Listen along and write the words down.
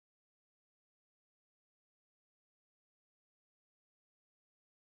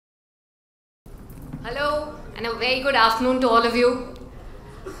Hello, and a very good afternoon to all of you.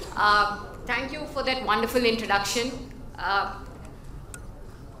 Thank you for that wonderful introduction. I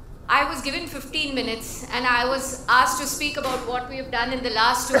was given 15 minutes and I was asked to speak about what we have done in the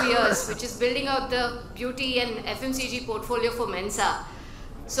last 2 years, which is building out the beauty and FMCG portfolio for Mensa.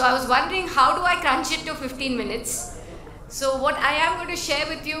 So I was wondering, how do I crunch it to 15 minutes? So what I am going to share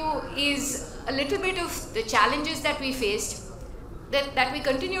with you is a little bit of the challenges that we faced, that we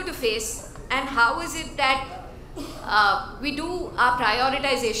continue to face, and how is it that we do our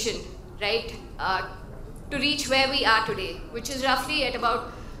prioritization, right, to reach where we are today, which is roughly at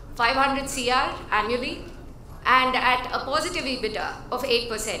about 500 CR annually and at a positive EBITDA of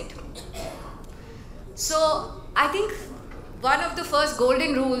 8%. So I think one of the first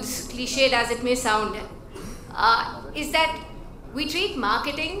golden rules, cliched as it may sound, is that we treat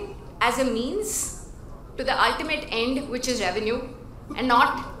marketing as a means to the ultimate end, which is revenue, and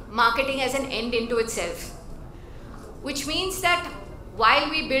not marketing as an end into itself. Which means that while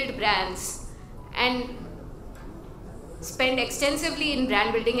we build brands and spend extensively in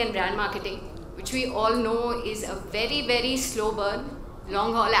brand building and brand marketing, which we all know is a very, very slow burn,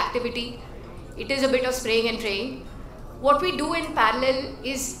 long haul activity, it is a bit of spraying and praying. What we do in parallel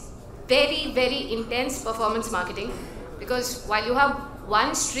is very, very intense performance marketing, because while you have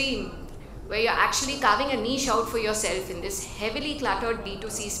one stream where you're actually carving a niche out for yourself in this heavily cluttered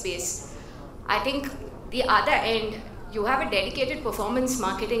D2C space, I think the other end, you have a dedicated performance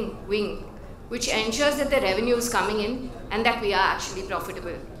marketing wing, which ensures that the revenue is coming in and that we are actually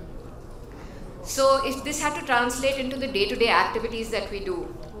profitable. So if this had to translate into the day-to-day activities that we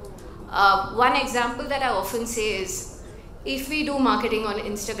do, one example that I often say is, if we do marketing on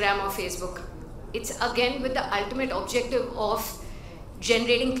Instagram or Facebook, it's again with the ultimate objective of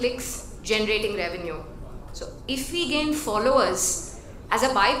generating clicks, generating revenue. So if we gain followers as a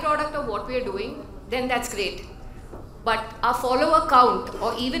byproduct of what we are doing, then that's great. But our follower count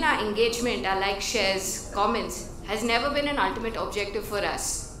or even our engagement, our likes, shares, comments, has never been an ultimate objective for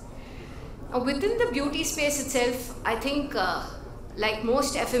us. Now, within the beauty space itself, I think like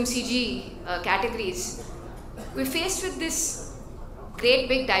most FMCG categories, we're faced with this great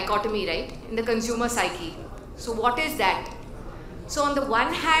big dichotomy, right, in the consumer psyche. So what is that? So on the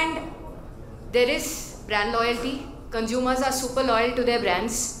one hand, there is brand loyalty. Consumers are super loyal to their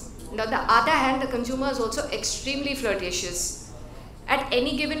brands. And on the other hand, the consumer is also extremely flirtatious. At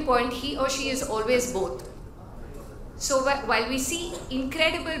any given point, he or she is always both. So while we see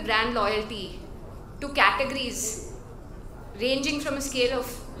incredible brand loyalty to categories ranging from a scale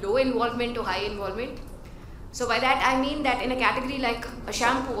of low involvement to high involvement, so by that I mean that in a category like a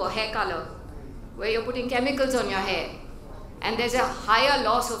shampoo or hair color, where you're putting chemicals on your hair and there's a higher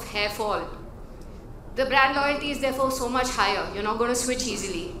loss of hair fall, the brand loyalty is therefore so much higher. You're not going to switch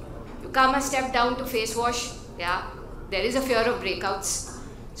easily. You come a step down to face wash, yeah, there is a fear of breakouts.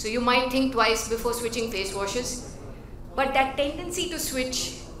 So you might think twice before switching face washes. But that tendency to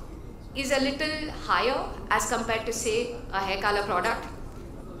switch is a little higher as compared to, say, a hair color product.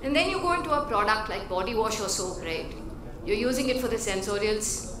 And then you go into a product like body wash or soap, right? You're using it for the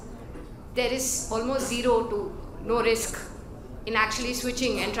sensorials. There is almost zero to no risk in actually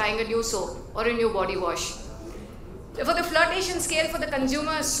switching and trying a new soap or a new body wash. Therefore, the flirtation scale for the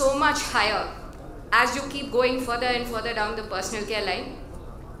consumer is so much higher as you keep going further and further down the personal care line.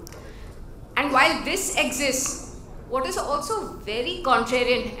 And while this exists, what is also very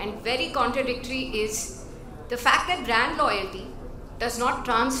contrarian and very contradictory is the fact that brand loyalty does not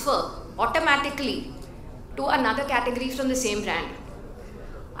transfer automatically to another category from the same brand.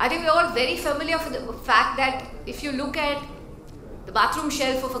 I think we're all very familiar with the fact that if you look at the bathroom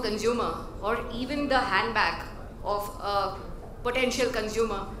shelf of a consumer or even the handbag of a potential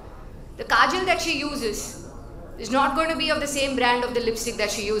consumer, the kajal that she uses is not going to be of the same brand of the lipstick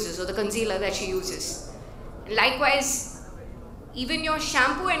that she uses or the concealer that she uses. And likewise, even your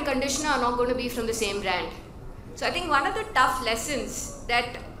shampoo and conditioner are not going to be from the same brand. So I think one of the tough lessons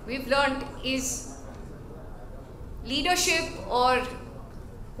that we've learned is leadership or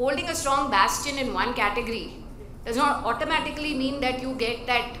holding a strong bastion in one category does not automatically mean that you get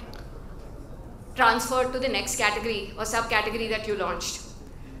that transferred to the next category or subcategory that you launched.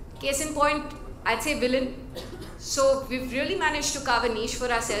 Case in point, I'd say Villain. So we've really managed to carve a niche for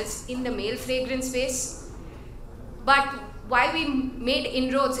ourselves in the male fragrance space. But while we made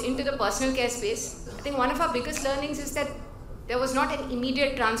inroads into the personal care space, I think one of our biggest learnings is that there was not an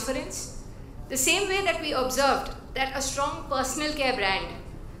immediate transference. The same way that we observed that a strong personal care brand,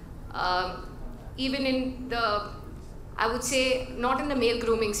 even in the, I would say, not in the male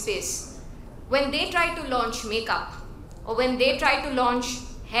grooming space, when they try to launch makeup or when they try to launch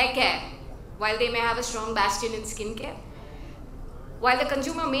hair care, while they may have a strong bastion in skincare, while the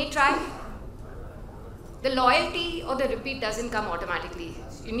consumer may try, the loyalty or the repeat doesn't come automatically.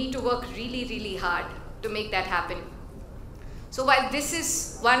 You need to work really, really hard to make that happen. So while this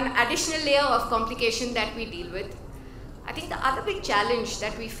is one additional layer of complication that we deal with, I think the other big challenge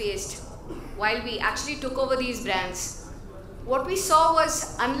that we faced while we actually took over these brands, what we saw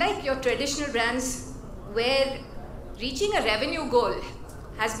was, unlike your traditional brands where reaching a revenue goal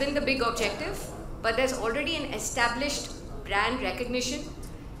has been the big objective, but there's already an established brand recognition.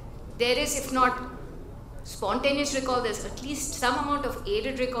 There is, if not spontaneous recall, there's at least some amount of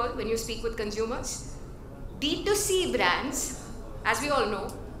aided recall when you speak with consumers. D2C brands, as we all know,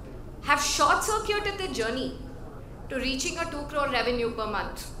 have short-circuited their journey to reaching a 2 crore revenue per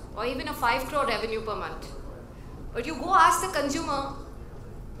month or even a 5 crore revenue per month. But you go ask the consumer,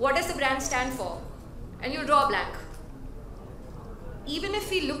 what does the brand stand for? And you draw a blank. Even if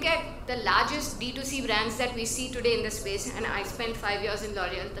we look at the largest D2C brands that we see today in the space, and I spent 5 years in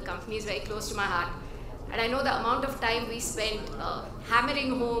L'Oreal, the company is very close to my heart, and I know the amount of time we spent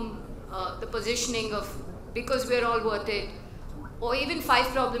hammering home the positioning of because we're all worth it, or even 5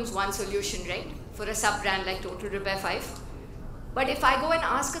 problems, 1 solution, right? For a sub-brand like Total Repair 5. But if I go and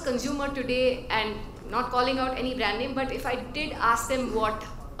ask a consumer today, and not calling out any brand name, but if I did ask them what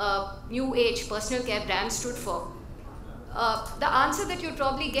new age personal care brand stood for, the answer that you'll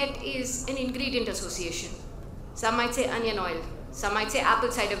probably get is an ingredient association. Some might say onion oil, some might say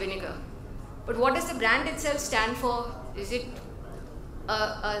apple cider vinegar. But what does the brand itself stand for? Is it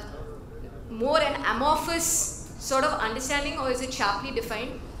more an amorphous sort of understanding, or is it sharply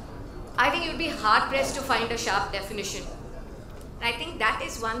defined? I think you'd be hard pressed to find a sharp definition. And I think that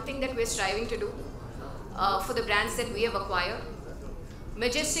is one thing that we're striving to do for the brands that we have acquired.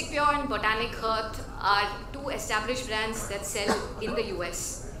 Majestic Pure and Botanic Hearth are 2 established brands that sell in the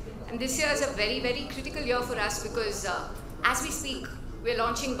US. And this year is a very, very critical year for us because as we speak, we're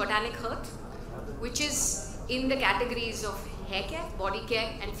launching Botanic Hearth, which is in the categories of hair care, body care,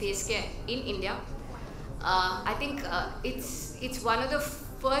 and face care in India. I think it's one of the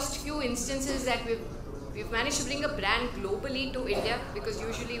first few instances that we've managed to bring a brand globally to India, because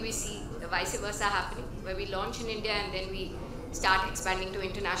usually we see the vice versa happening, where we launch in India and then we start expanding to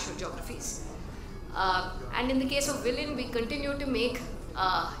international geographies. And in the case of Villain, we continue to make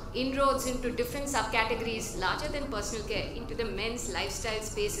inroads into different subcategories larger than personal care into the men's lifestyle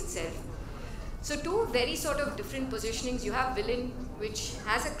space itself. So 2 very sort of different positionings. You have Villain, which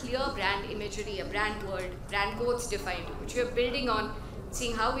has a clear brand imagery, a brand word, brand codes defined, which we are building on,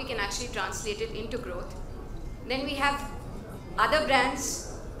 seeing how we can actually translate it into growth. Then we have other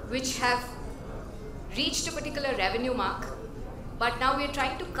brands which have reached a particular revenue mark, but now we are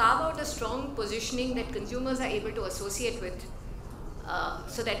trying to carve out a strong positioning that consumers are able to associate with,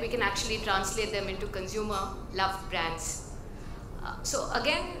 so that we can actually translate them into consumer-loved brands. So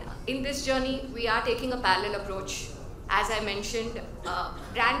again, in this journey, we are taking a parallel approach. As I mentioned,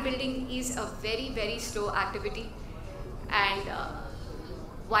 brand building is a very, very slow activity. And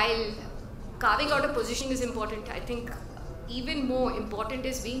while carving out a positioning is important, I think even more important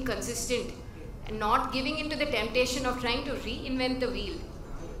is being consistent and not giving into the temptation of trying to reinvent the wheel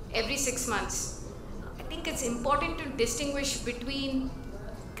every 6 months. I think it's important to distinguish between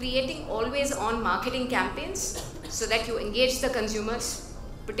creating always-on marketing campaigns so that you engage the consumers,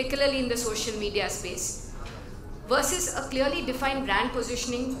 particularly in the social media space, versus a clearly defined brand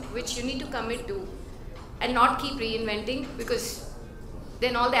positioning which you need to commit to and not keep reinventing, because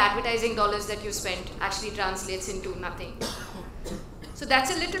then all the advertising dollars that you spent actually translates into nothing. So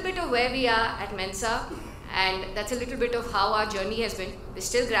that's a little bit of where we are at Mensa, and that's a little bit of how our journey has been. We're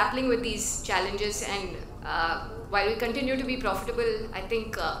still grappling with these challenges, and while we continue to be profitable, I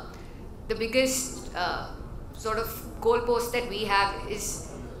think the biggest sort of goalpost that we have is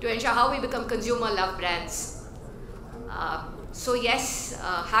to ensure how we become consumer-loved brands. So yes,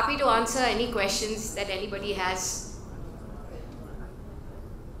 happy to answer any questions that anybody has.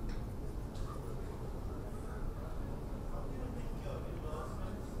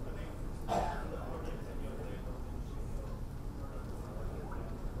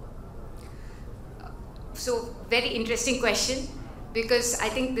 So very interesting question, because I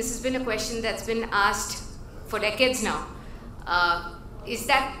think this has been a question that's been asked for decades now. Is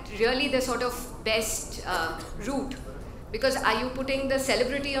that really the sort of best route? Because are you putting the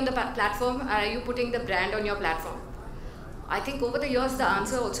celebrity on the platform, or are you putting the brand on your platform? I think over the years the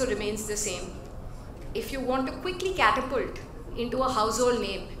answer also remains the same. If you want to quickly catapult into a household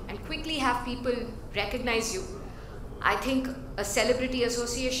name and quickly have people recognize you, I think a celebrity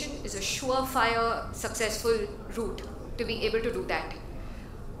association is a surefire, successful route to be able to do that.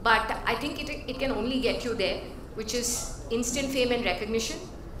 but I think it can only get you there, which is instant fame and recognition.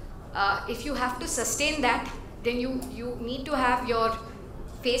 If you have to sustain that, then you need to have your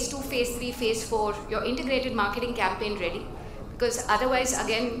phase 2, phase 3, phase 4, your integrated marketing campaign ready, because otherwise,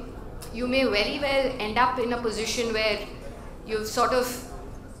 again, you may very well end up in a position where you've sort of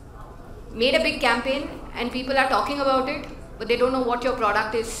made a big campaign and people are talking about it, but they don't know what your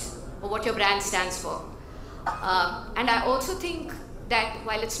product is or what your brand stands for. And I also think that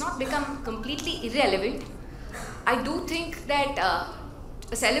while it's not become completely irrelevant, I do think that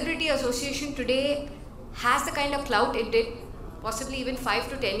a celebrity association today has the kind of clout it did possibly even 5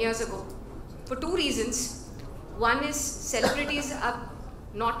 to 10 years ago, for two reasons. One is celebrities are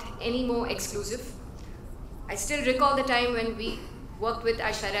not any more exclusive. I still recall the time when we worked with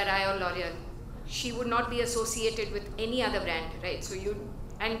Aishwarya Rai or L'Oreal. She would not be associated with any other brand, right?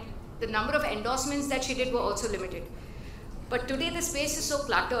 And the number of endorsements that she did were also limited. But today the space is so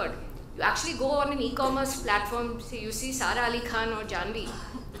cluttered. You actually go on an e-commerce platform, say you see Sara Ali Khan or Janvi,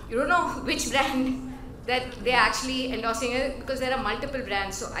 you don't know which brand that they're actually endorsing it, because there are multiple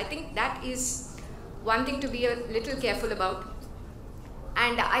brands. So I think that is one thing to be a little careful about.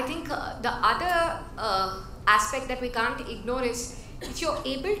 And I think the other aspect that we can't ignore is, if you're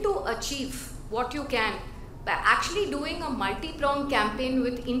able to achieve what you can by actually doing a multi-pronged campaign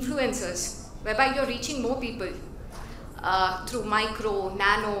with influencers, whereby you're reaching more people through micro,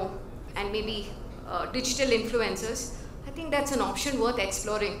 nano, and maybe digital influencers, I think that's an option worth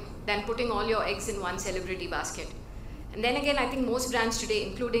exploring than putting all your eggs in one celebrity basket. And then again, I think most brands today,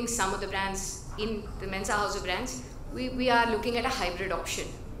 including some of the brands in the Mensa house of brands, we are looking at a hybrid option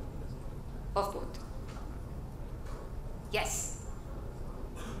of both. Yes.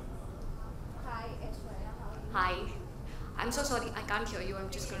 Hi, Aishwarya. How are you? Hi. I'm so sorry, I can't hear you.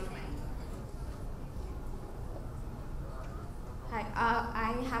 I'm just going to... Hi,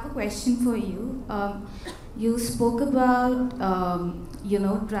 I have a question for you. You spoke about,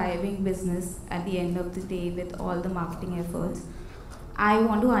 driving business at the end of the day with all the marketing efforts. I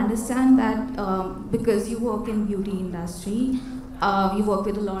want to understand that because you work in beauty industry, you work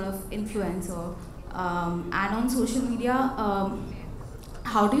with a lot of influencer, and on social media,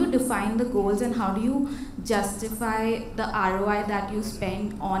 how do you define the goals and how do you justify the ROI that you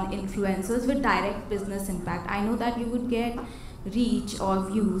spend on influencers with direct business impact? I know that you would get reach or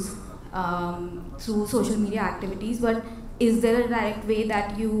views through social media activities, but is there a direct way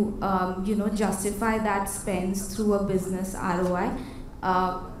that you justify that spends through a business ROI?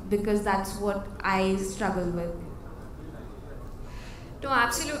 Because that's what I struggle with. No,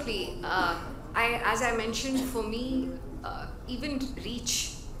 absolutely. As I mentioned, for me, even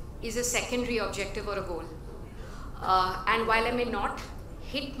reach is a secondary objective or a goal. And while I may not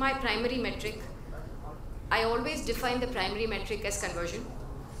hit my primary metric, I always define the primary metric as conversion.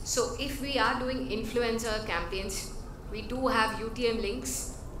 So if we are doing influencer campaigns, we do have UTM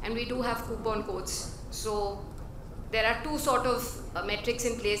links and we do have coupon codes. So there are two sort of metrics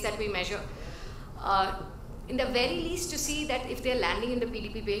in place that we measure. In the very least, to see that if they're landing in the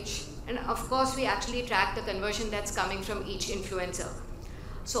PDP page, and of course we actually track the conversion that's coming from each influencer.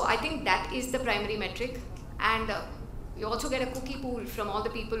 So I think that is the primary metric, and you also get a cookie pool from all the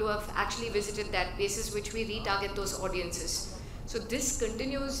people who have actually visited that, basis which we retarget those audiences. So this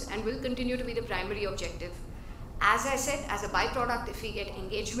continues and will continue to be the primary objective. As I said, as a byproduct, if we get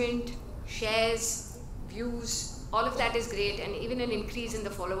engagement, shares, views, all of that is great, and even an increase in the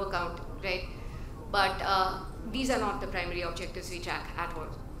follower count, right? But these are not the primary objectives we track at all.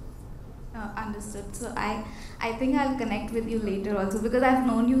 Understood. So I think I'll connect with you later also, because I've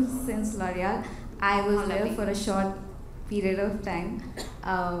known you since L'Oreal. I was there for a short period of time.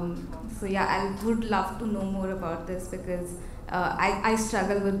 So yeah, I would love to know more about this, because I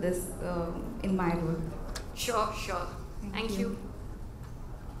struggle with this in my role. Sure. Thank you.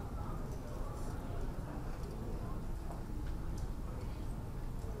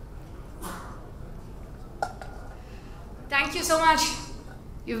 Thank you so much.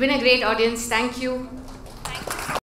 You've been a great audience. Thank you.